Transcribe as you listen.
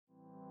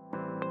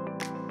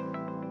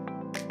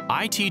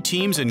IT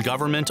teams in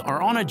government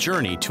are on a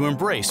journey to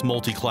embrace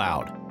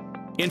multi-cloud.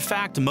 In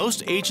fact,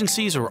 most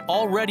agencies are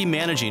already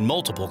managing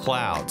multiple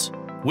clouds.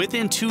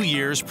 Within 2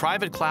 years,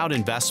 private cloud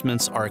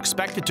investments are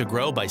expected to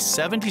grow by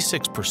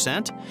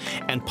 76%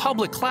 and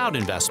public cloud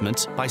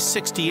investments by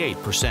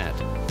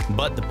 68%.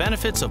 But the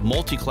benefits of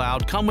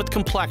multi-cloud come with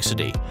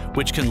complexity,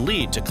 which can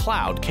lead to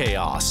cloud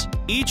chaos.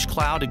 Each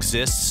cloud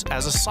exists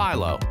as a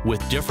silo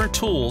with different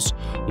tools,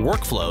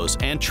 workflows,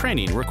 and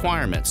training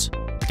requirements.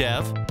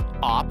 Dev,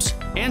 Ops,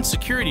 and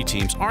security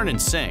teams aren't in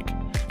sync,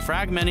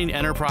 fragmenting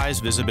enterprise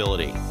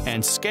visibility,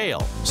 and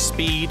scale,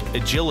 speed,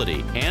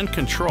 agility, and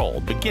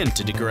control begin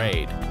to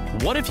degrade.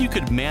 What if you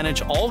could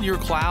manage all your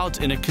clouds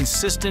in a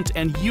consistent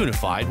and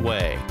unified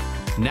way?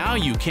 Now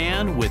you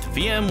can with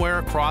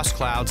VMware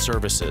Cross-Cloud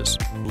Services.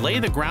 Lay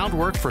the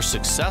groundwork for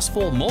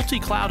successful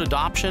multi-cloud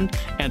adoption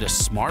and a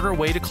smarter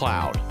way to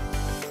cloud.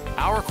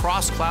 Our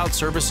cross-cloud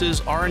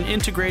services are an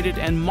integrated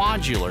and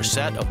modular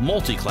set of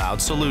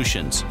multi-cloud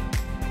solutions.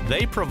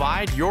 They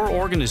provide your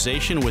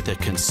organization with a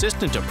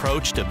consistent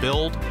approach to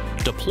build,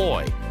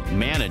 deploy,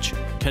 manage,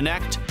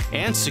 connect,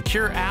 and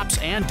secure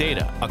apps and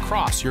data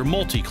across your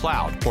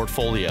multi-cloud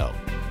portfolio.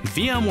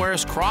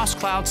 VMware's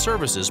Cross-Cloud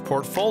Services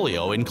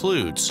portfolio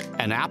includes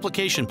an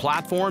application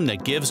platform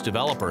that gives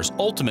developers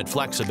ultimate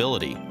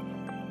flexibility,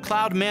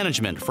 cloud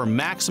management for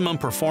maximum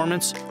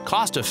performance,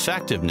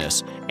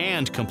 cost-effectiveness,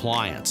 and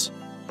compliance,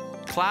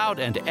 cloud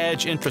and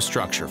edge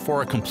infrastructure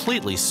for a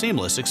completely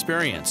seamless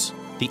experience,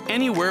 the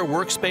Anywhere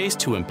Workspace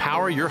to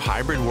empower your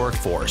hybrid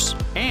workforce,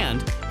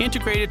 and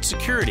integrated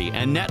security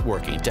and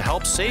networking to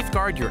help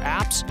safeguard your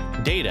apps,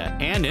 data,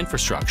 and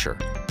infrastructure.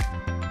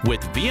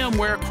 With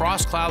VMware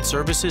Cross-Cloud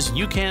Services,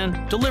 you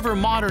can deliver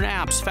modern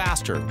apps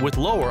faster with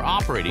lower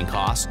operating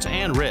costs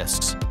and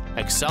risks,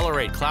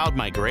 accelerate cloud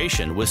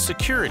migration with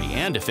security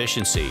and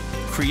efficiency,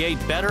 create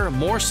better,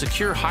 more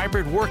secure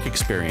hybrid work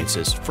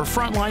experiences for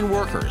frontline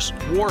workers,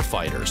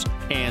 warfighters,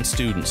 and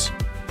students.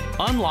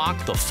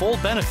 Unlock the full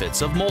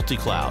benefits of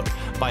multi-cloud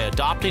by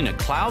adopting a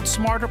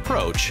cloud-smart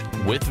approach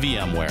with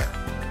VMware.